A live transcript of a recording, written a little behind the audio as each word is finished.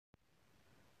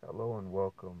Hello and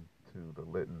welcome to the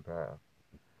Litten Path.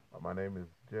 My name is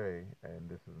Jay, and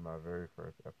this is my very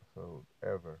first episode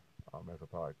ever as a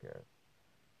podcast.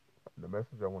 The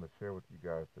message I want to share with you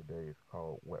guys today is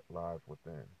called What Lies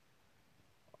Within.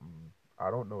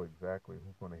 I don't know exactly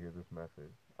who's going to hear this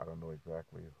message. I don't know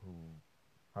exactly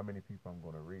how many people I'm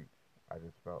going to reach. I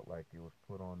just felt like it was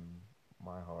put on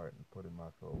my heart and put in my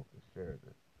soul to share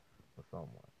this with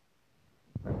someone.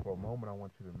 And for a moment, I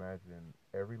want you to imagine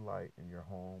every light in your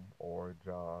home or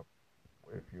job,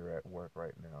 if you're at work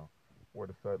right now, were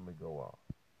to suddenly go off.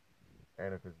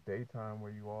 And if it's daytime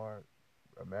where you are,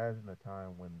 imagine a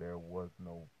time when there was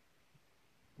no,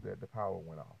 that the power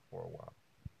went off for a while.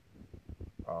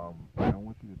 And I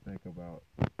want you to think about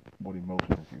what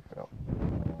emotions you felt.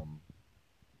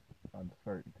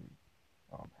 Uncertainty,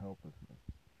 helplessness.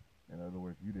 In other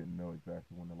words, you didn't know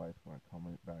exactly when the lights were going to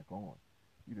come back on.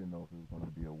 You didn't know if it was going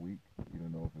to be a week. You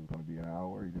didn't know if it was going to be an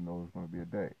hour. You didn't know if it was going to be a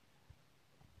day.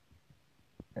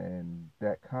 And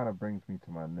that kind of brings me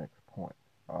to my next point.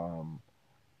 Um,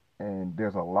 and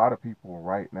there's a lot of people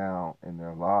right now in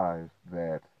their lives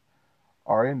that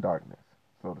are in darkness,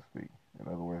 so to speak. In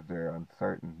other words, they're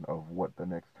uncertain of what the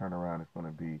next turnaround is going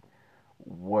to be,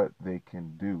 what they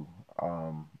can do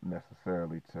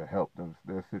necessarily to help them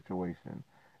their situation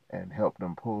and help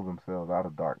them pull themselves out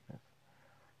of darkness.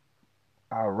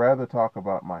 I'd rather talk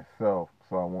about myself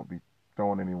so I won't be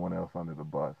throwing anyone else under the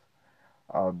bus.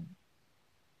 Um,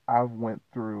 I've went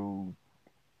through.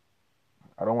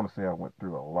 I don't want to say I went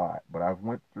through a lot, but I've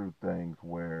went through things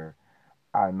where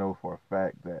I know for a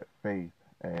fact that faith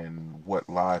and what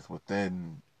lies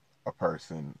within a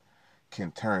person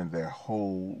can turn their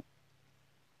whole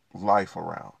life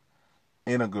around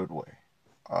in a good way.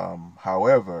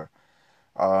 However,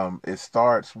 it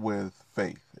starts with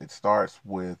faith. It starts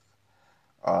with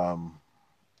um,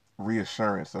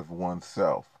 reassurance of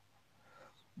oneself.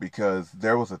 Because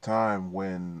there was a time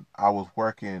when I was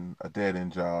working a dead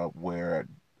end job where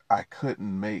I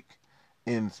couldn't make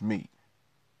ends meet.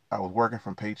 I was working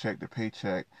from paycheck to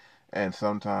paycheck, and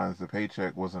sometimes the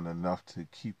paycheck wasn't enough to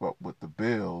keep up with the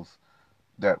bills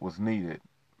that was needed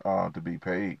to be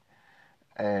paid.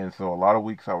 And so a lot of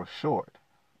weeks I was short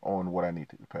on what I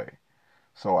needed to pay.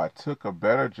 So I took a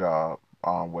better job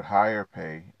with higher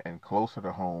pay and closer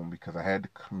to home because I had to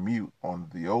commute on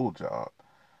the old job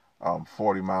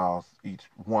 40 miles each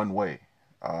one way.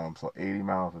 So 80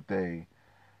 miles a day,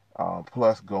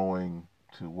 plus going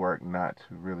to work not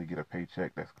to really get a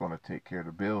paycheck that's going to take care of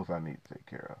the bills I need to take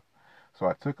care of. So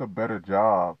I took a better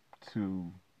job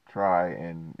to try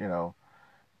and,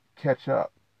 catch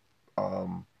up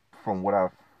um, from what I,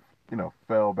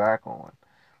 fell back on.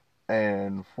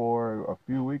 And for a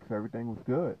few weeks, everything was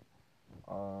good.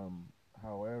 Um,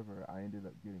 However, I ended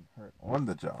up getting hurt on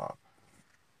the job.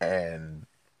 And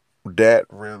that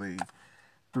really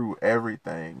threw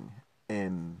everything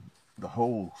in the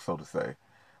hole, so to say.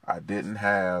 I didn't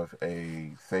have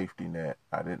a safety net.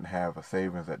 I didn't have a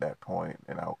savings at that point,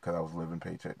 and because I was living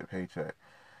paycheck to paycheck.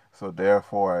 So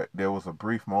therefore, there was a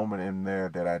brief moment in there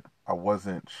that I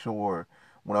wasn't sure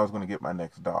when I was going to get my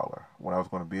next dollar, when I was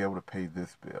going to be able to pay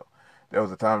this bill. There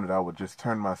was a time that I would just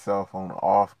turn my cell phone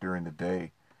off during the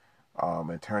day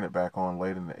and turn it back on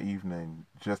late in the evening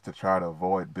just to try to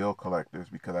avoid bill collectors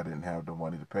because I didn't have the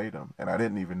money to pay them. And I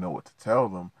didn't even know what to tell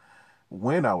them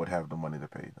when I would have the money to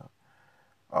pay them.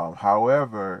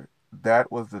 However,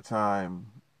 that was the time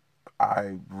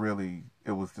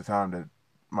it was the time that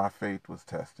my faith was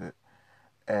tested.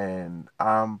 And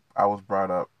I was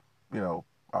brought up, you know,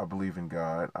 I believe in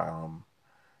God.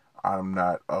 I'm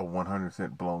not a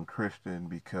 100% blown Christian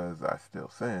because I still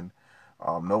sin.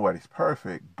 Nobody's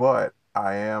perfect, but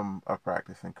I am a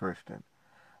practicing Christian.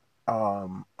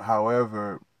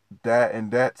 However, that in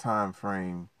that time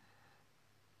frame,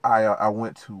 I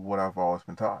went to what I've always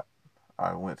been taught.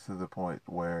 I went to the point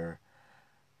where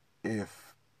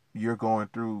if you're going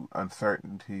through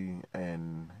uncertainty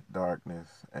and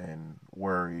darkness and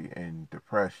worry and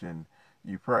depression,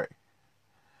 you pray.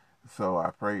 So I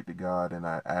prayed to God and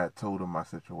I told him my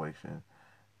situation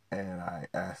and I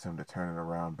asked him to turn it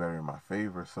around better in my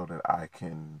favor so that I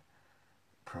can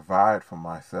provide for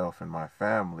myself and my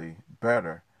family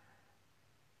better.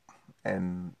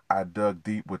 And I dug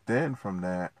deep within from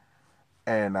that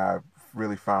and I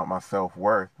really found my self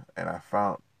worth and I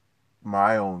found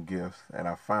my own gifts and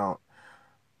I found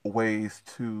ways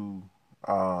to,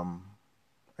 um,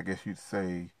 I guess you'd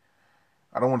say,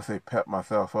 I don't want to say pep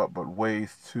myself up, but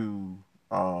ways to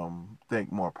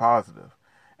think more positive.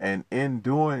 And in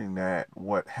doing that,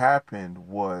 what happened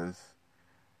was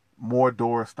more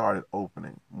doors started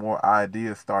opening, more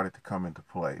ideas started to come into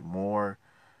play, more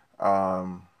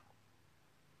um,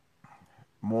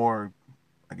 more,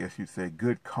 I guess you'd say,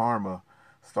 good karma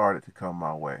started to come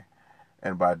my way.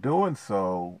 And by doing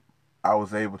so, I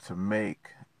was able to make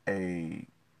a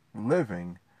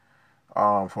living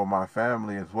for my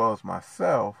family as well as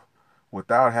myself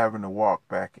without having to walk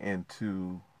back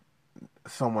into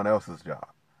someone else's job.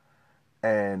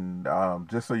 And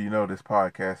just so you know, this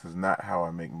podcast is not how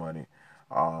I make money,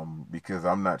 because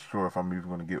I'm not sure if I'm even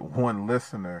going to get one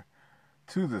listener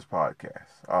to this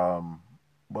podcast.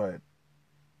 But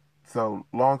so,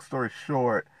 long story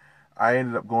short, I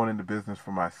ended up going into business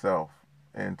for myself,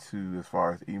 into as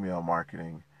far as email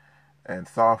marketing and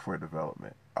software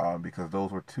development, because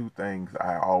those were two things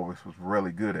I always was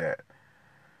really good at.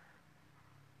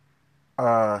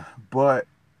 But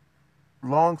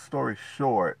long story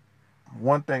short,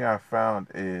 one thing I found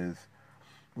is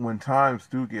when times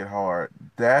do get hard,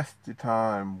 that's the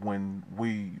time when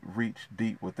we reach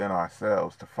deep within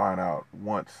ourselves to find out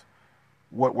once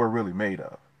what we're really made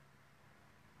of.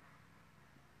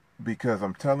 Because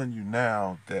I'm telling you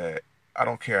now that I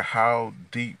don't care how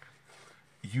deep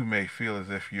you may feel as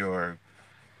if you're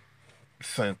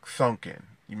sunken.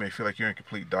 You may feel like you're in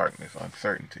complete darkness,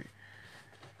 uncertainty.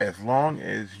 As long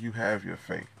as you have your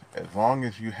faith, as long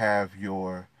as you have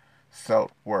your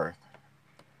self worth,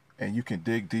 and you can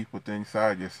dig deep within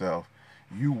inside yourself,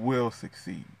 you will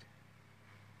succeed.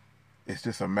 It's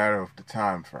just a matter of the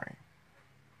time frame.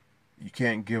 You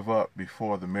can't give up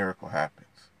before the miracle happens.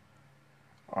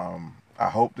 I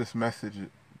hope this message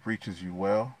reaches you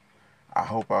well. I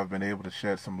hope I've been able to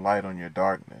shed some light on your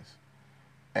darkness.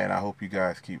 And I hope you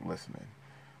guys keep listening.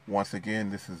 Once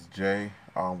again, this is Jay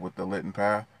with The Litten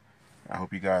Path. I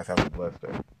hope you guys have a blessed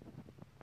day.